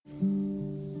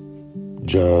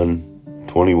John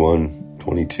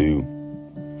 21:22.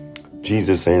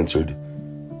 Jesus answered,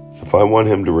 "If I want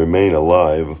him to remain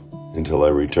alive until I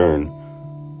return,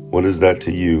 what is that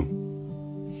to you?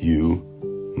 You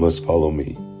must follow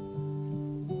me."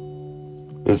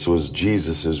 This was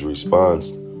Jesus'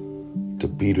 response to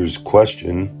Peter's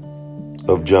question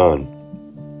of John.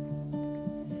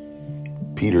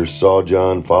 Peter saw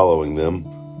John following them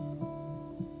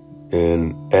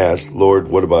and asked, "Lord,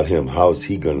 what about him? How's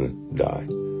he going to die?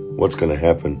 What's going to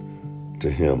happen to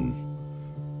him?"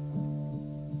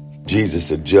 Jesus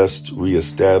had just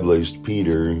reestablished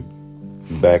Peter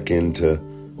back into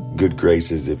good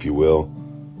graces, if you will,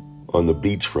 on the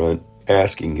beachfront,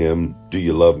 asking him, "Do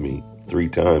you love me?" 3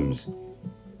 times,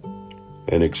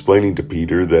 and explaining to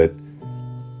Peter that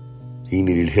he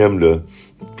needed him to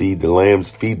feed the lambs,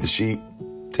 feed the sheep,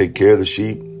 take care of the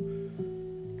sheep,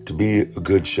 to be a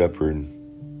good shepherd,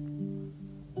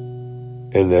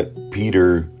 and that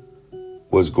Peter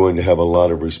was going to have a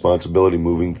lot of responsibility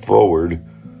moving forward,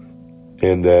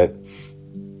 and that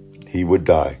he would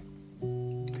die.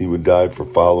 He would die for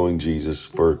following Jesus,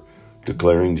 for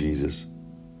declaring Jesus.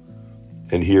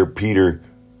 And here Peter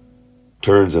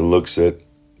turns and looks at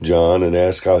John and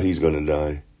asks how he's going to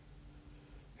die.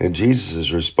 And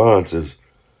Jesus' response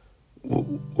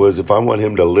was, "If I want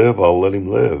him to live, I'll let him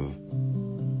live.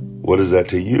 What is that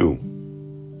to you?"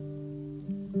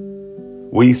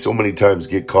 We so many times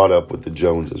get caught up with the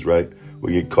Joneses, right?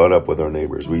 We get caught up with our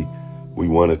neighbors. We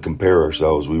want to compare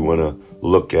ourselves. We want to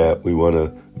look at. We want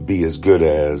to be as good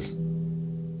as.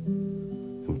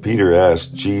 And Peter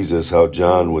asked Jesus how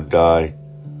John would die.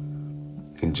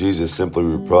 And Jesus simply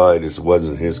replied, it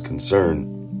wasn't his concern.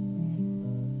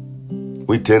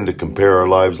 We tend to compare our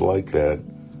lives like that,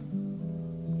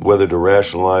 whether to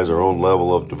rationalize our own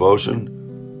level of devotion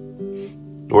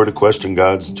or to question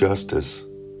God's justice.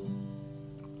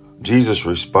 Jesus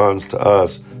responds to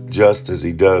us just as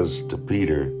he does to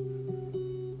Peter.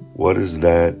 What is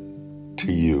that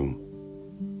to you?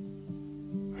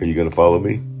 Are you going to follow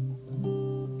me?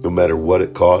 No matter what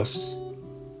it costs,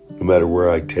 no matter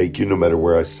where I take you, no matter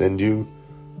where I send you,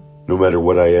 no matter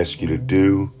what I ask you to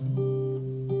do,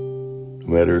 no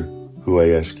matter who I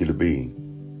ask you to be.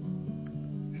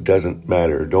 It doesn't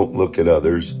matter. Don't look at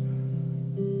others.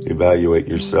 Evaluate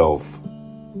yourself.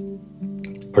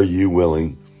 Are you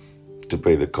willing to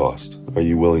pay the cost? Are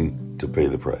you willing to pay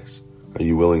the price? Are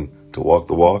you willing to walk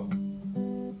the walk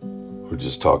or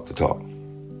just talk the talk?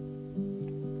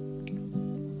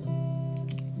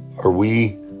 Are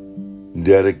we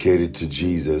dedicated to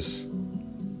Jesus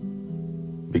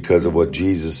because of what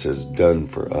Jesus has done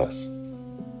for us?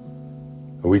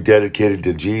 Are we dedicated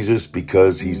to Jesus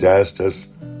because he's asked us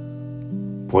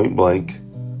point blank,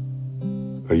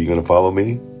 are you going to follow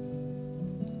me?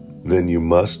 Then you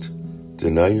must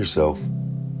deny yourself,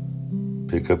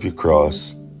 pick up your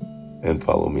cross, and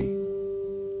follow me.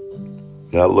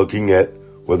 Not looking at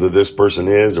whether this person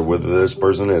is or whether this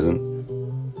person isn't.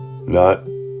 Not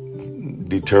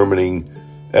determining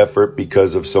effort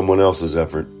because of someone else's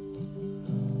effort.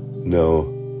 No,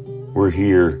 we're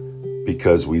here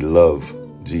because we love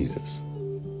Jesus.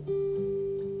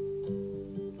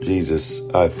 Jesus,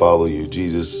 I follow you.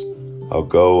 Jesus, I'll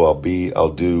go, I'll be,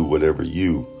 I'll do whatever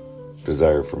you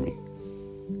desire for me.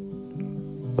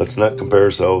 Let's not compare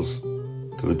ourselves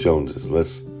to the Joneses.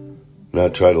 Let's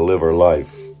not try to live our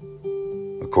life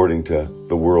according to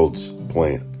the world's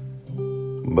plan,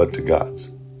 but to God's.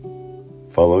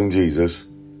 Following Jesus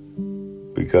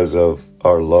because of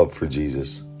our love for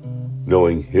Jesus,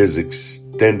 knowing his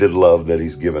extended love that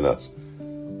he's given us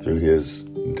through his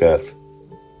death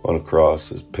on a cross,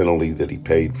 his penalty that he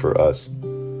paid for us.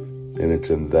 And it's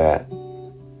in that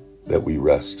we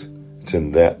rest. It's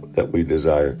in that we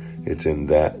desire. It's in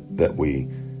that we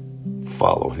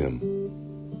follow him.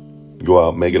 Go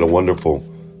out, make it a wonderful,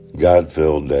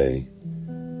 God-filled day.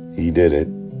 He did it.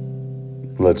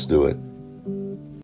 Let's do it.